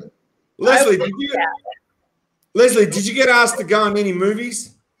starts it. Leslie, did you get asked to go on any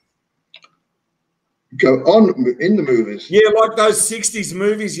movies? Go on in the movies? Yeah, like those 60s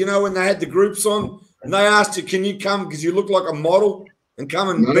movies, you know, when they had the groups on and they asked you, can you come because you look like a model and come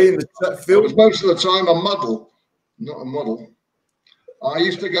and be in the film? It was most of the time a model, not a model. I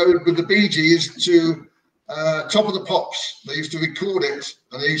used to go with the Bee Gees to Top of the Pops. They used to record it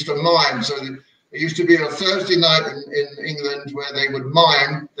and they used to mime. So it used to be a Thursday night in England where they would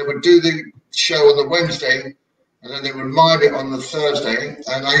mime. They would do the show on the Wednesday and then they would mime it on the Thursday.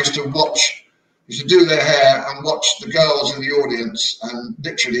 And I used to do their hair and watch the girls in the audience and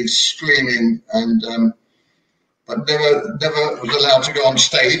literally screaming and but never was allowed to go on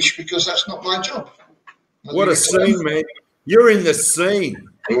stage because that's not my job. What a scene, man. You're in the scene.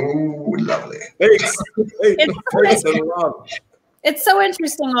 Oh, lovely. It's so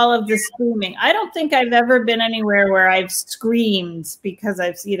interesting, all of the screaming. I don't think I've ever been anywhere where I've screamed because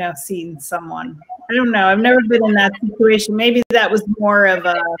I've, seen someone. I don't know. I've never been in that situation. Maybe that was more of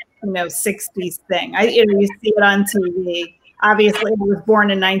a, 60s thing. You see it on TV. Obviously, I was born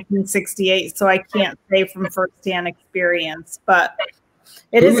in 1968, so I can't say from firsthand experience, but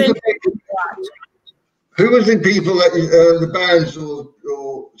it is interesting to watch. Who was the people that the bands or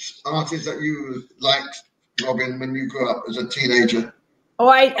artists that you liked, Robin, when you grew up as a teenager? Oh,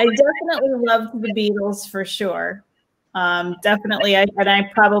 I definitely loved the Beatles for sure. Definitely, I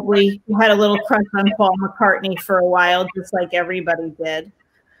probably had a little crush on Paul McCartney for a while, just like everybody did.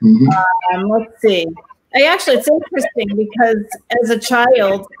 Mm-hmm. Let's see. It's interesting because as a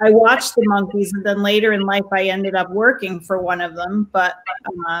child, I watched the Monkees, and then later in life, I ended up working for one of them. But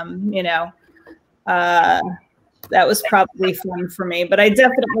that was probably fun for me. But I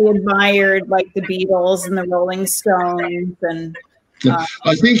definitely admired like the Beatles and the Rolling Stones and.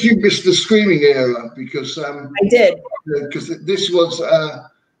 I think you missed the screaming era because I did. Because this was,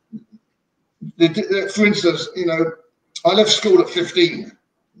 for instance, I left school at 15.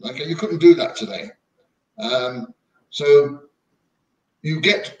 Okay, you couldn't do that today. So you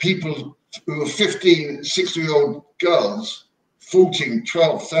get people who are 15, 16-year-old girls, 14,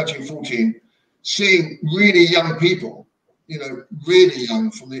 12, 13, 14, seeing really young people, really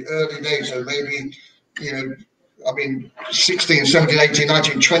young from the early days. So maybe, 16, 17, 18,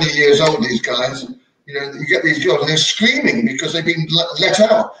 19, 20 years old, these guys, you get these girls and they're screaming because they've been let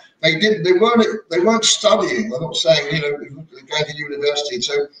out. They weren't studying. I'm not saying, going to university.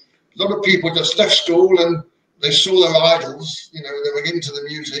 So a lot of people just left school and they saw their idols, they were into the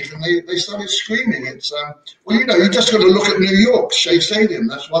music and they started screaming. It's, you just got to look at New York, Shea Stadium.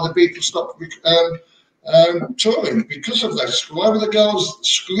 That's why the Beatles stopped touring, because of that. Why were the girls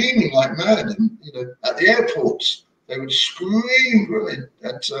screaming like mad? And, at the airports, they would scream, really.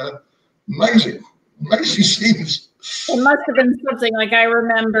 That's amazing scenes. It must have been something like, I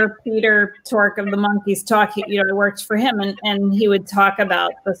remember Peter Tork of the Monkees talking, I worked for him and he would talk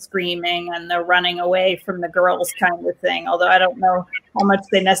about the screaming and the running away from the girls kind of thing. Although I don't know how much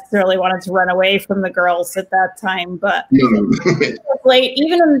they necessarily wanted to run away from the girls at that time, but late,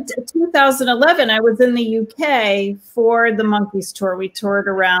 even in 2011, I was in the UK for the Monkees tour. We toured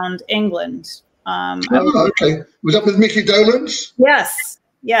around England. Okay. Was that with Mickey Dolenz? Yes.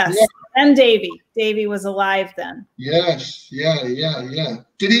 Yeah. And Davey was alive then. Yes, yeah.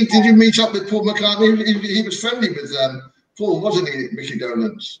 Did you meet up with Paul McCartney? He was friendly with Paul, wasn't he, Mickey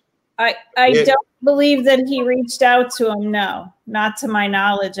Dolenz? I don't believe that he reached out to him. No, not to my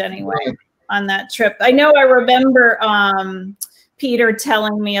knowledge anyway. Right. On that trip, I remember Peter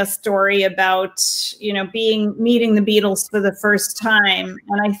telling me a story about meeting the Beatles for the first time,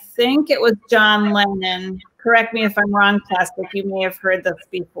 and I think it was John Lennon. Correct me if I'm wrong, Plastic. You may have heard this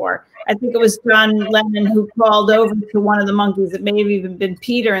before. I think it was John Lennon who called over to one of the Monkees. It may have even been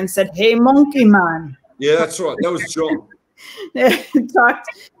Peter and said, "Hey, Monkey Man." Yeah, that's right. That was John.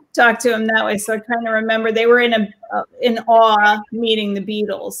 Talked to him that way. So I kind of remember they were in awe meeting the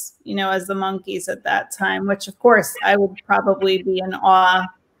Beatles, as the Monkees at that time. Which, of course, I would probably be in awe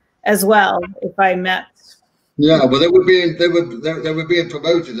as well if I met. Yeah, well, they were being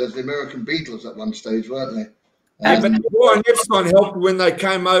promoted as the American Beatles at one stage, weren't they? But Brian Epstein helped when they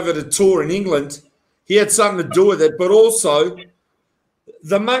came over to tour in England. He had something to do with it, but also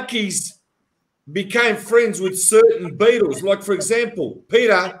the Monkees became friends with certain Beatles. Like, for example,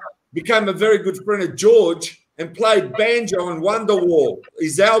 Peter became a very good friend of George and played banjo on Wonderwall,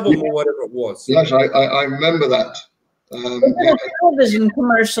 his album or whatever it was. Yes, I remember that. A television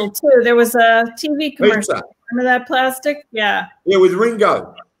commercial too. There was a TV commercial. Pizza. Remember that plastic? Yeah. Yeah, with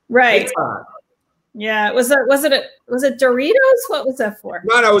Ringo. Right. Pizza Hut. Yeah. Was it Doritos? What was that for?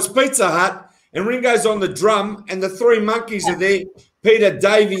 No, it was Pizza Hut, and Ringo's on the drum, and the three monkeys are there: Peter,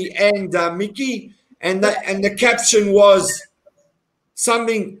 Davey, and Mickey. And the caption was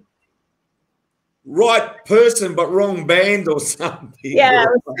something. Right person, but wrong band or something. Yeah,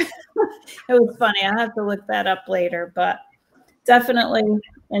 it was funny. I'll have to look that up later, but definitely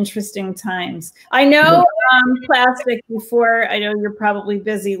interesting times. I know plastic before. I know you're probably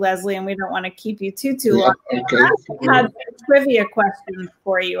busy, Leslie, and we don't want to keep you too long. Okay. I have a trivia question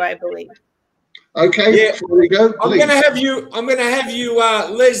for you, I believe. Okay, yeah. Before we go, I'm going to have you,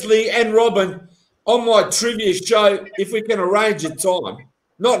 Leslie and Robin, on my trivia show if we can arrange a time.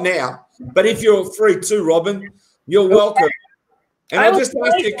 Not now. But if you're free too, Robin, you're welcome. And I'll just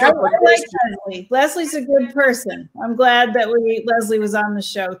ask you a couple of questions. Leslie. Leslie's a good person. I'm glad that Leslie was on the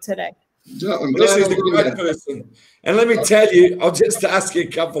show today. Leslie's a great person. And let me tell you, I'll just ask you a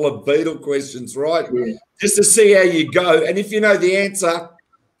couple of Beatle questions, right? Yeah. Just to see how you go. And if you know the answer,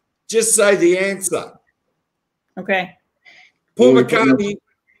 just say the answer. Okay. Paul McCartney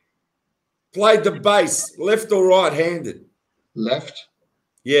played the bass, left or right-handed? Left.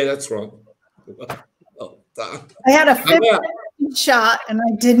 Yeah, that's right. Well done. I had a 50 shot and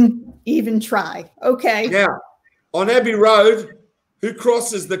I didn't even try. Okay. Now, on Abbey Road, who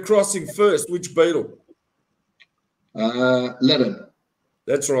crosses the crossing first? Which Beatle? Lennon.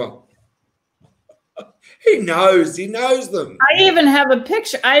 That's right. He knows them. I even have a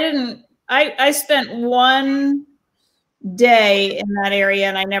picture. I spent one day in that area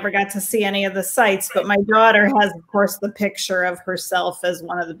and I never got to see any of the sights, but my daughter has, of course, the picture of herself as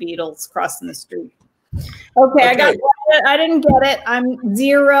one of the Beatles crossing the street. Okay. I got it. I didn't get it. I'm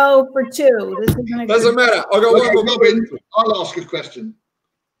 0 for 2. This is doesn't matter. I got one more. Robin, I'll ask a question.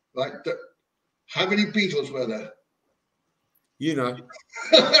 Right? How many Beatles were there? You know.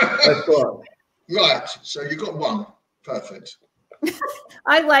 That's right. Right. So you got one. Perfect.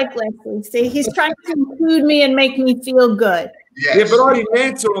 I like Leslie. See, he's trying to include me and make me feel good. Yes. Yeah, but I didn't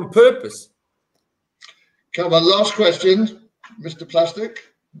answer on purpose. Come on, last question, Mr.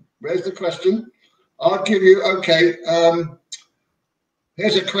 Plastic. Where's the question? I'll give you, okay.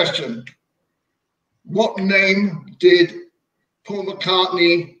 Here's a question. What name did Paul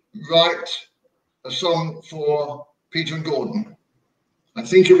McCartney write a song for Peter and Gordon? I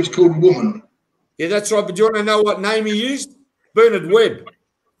think it was called Woman. Yeah, that's right. But do you want to know what name he used? Bernard Webb.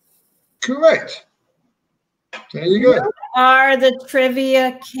 Correct. There you go. You are the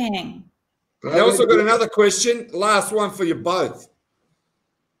trivia king. I also got another question. Last one for you both.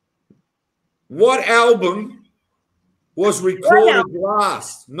 What album was recorded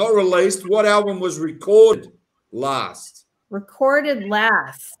last? Not released. What album was recorded last? Recorded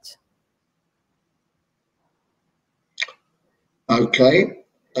last. Okay.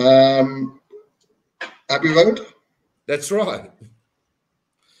 Abbey Road? That's right.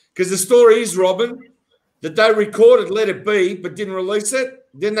 Because the story is, Robin, that they recorded Let It Be but didn't release it.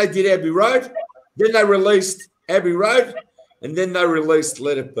 Then they did Abbey Road. Then they released Abbey Road. And then they released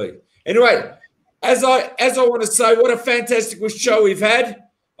Let It Be. Anyway, as I want to say, what a fantastic show we've had.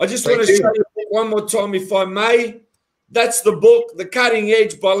 I just want to show you one more time, if I may. That's the book, The Cutting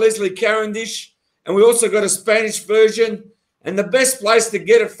Edge by Leslie Cavendish. And we also got a Spanish version. And the best place to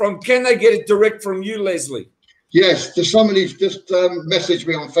get it from, can they get it direct from you, Leslie? Yes, there's somebody just message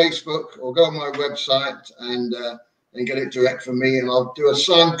me on Facebook or go on my website and get it direct from me, and I'll do a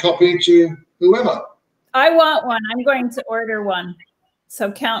signed copy to whoever. I want one. I'm going to order one. So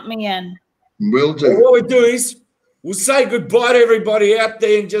count me in. Will do. Well, what we do is we'll say goodbye to everybody out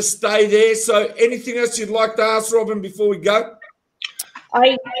there and just stay there. So anything else you'd like to ask, Robin, before we go?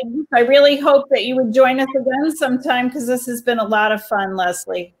 I really hope that you would join us again sometime because this has been a lot of fun,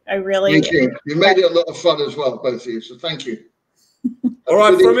 Leslie. I really thank you. You made it a lot of fun as well, both of you. So thank you. All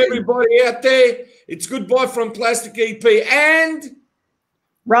right, from everybody out there, it's goodbye from Plastic EP and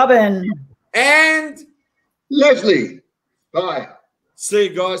Robin and Leslie. Bye. See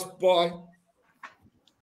you guys. Bye.